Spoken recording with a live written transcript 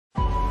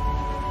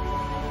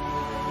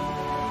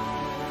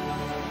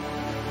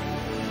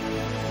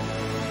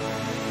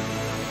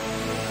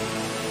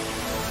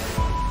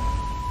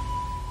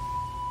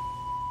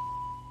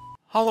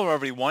Hello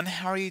everyone,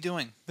 how are you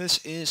doing?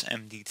 This is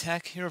MD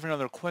Tech here with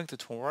another quick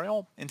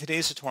tutorial. In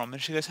today's tutorial, I'm going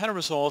to show you guys how to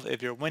resolve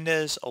if your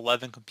Windows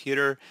 11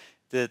 computer,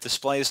 the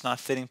display is not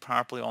fitting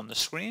properly on the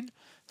screen.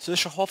 So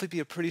this should hopefully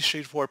be a pretty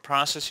straightforward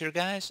process here,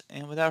 guys.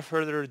 And without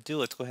further ado,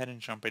 let's go ahead and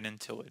jump right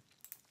into it.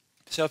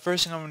 So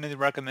first thing I'm going to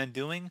recommend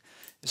doing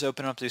is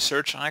open up the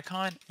search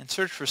icon and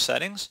search for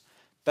settings.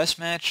 Best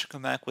match,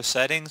 come back with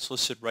settings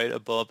listed right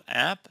above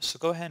app. So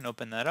go ahead and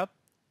open that up.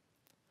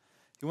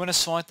 You want to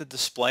select the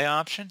display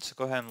option, so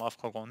go ahead and left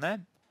click on that.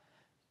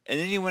 And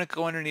then you want to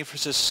go underneath where it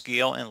says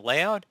scale and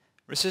layout.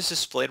 Where it says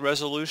display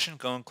resolution,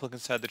 go and click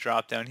inside the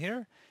drop down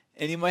here.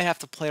 And you might have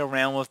to play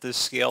around with the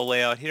scale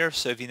layout here.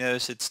 So if you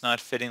notice it's not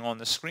fitting on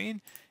the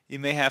screen, you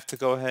may have to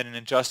go ahead and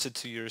adjust it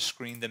to your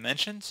screen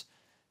dimensions.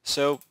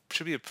 So it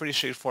should be a pretty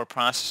straightforward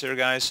process here,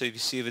 guys. So if you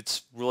see if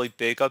it's really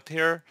big up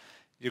here,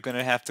 you're going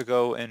to have to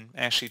go and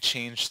actually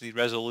change the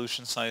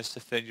resolution size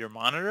to fit your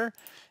monitor.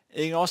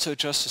 And you can also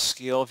adjust the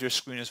scale of your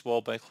screen as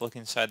well by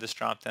clicking inside this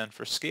drop down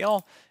for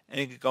scale. And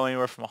you can go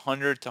anywhere from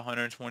 100 to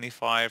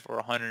 125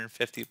 or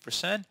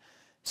 150%.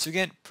 So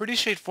again, pretty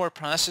straightforward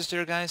process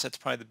there, guys. That's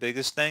probably the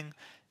biggest thing.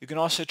 You can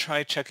also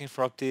try checking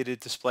for updated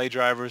display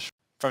drivers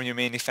from your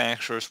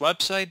manufacturer's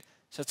website.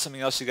 So that's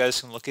something else you guys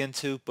can look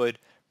into, but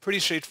pretty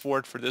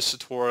straightforward for this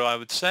tutorial, I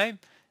would say.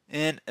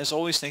 And as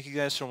always, thank you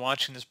guys for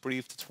watching this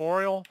brief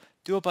tutorial.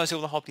 Do hope I was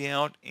able to help you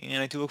out,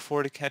 and I do look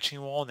forward to catching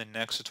you all in the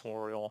next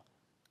tutorial.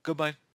 Goodbye.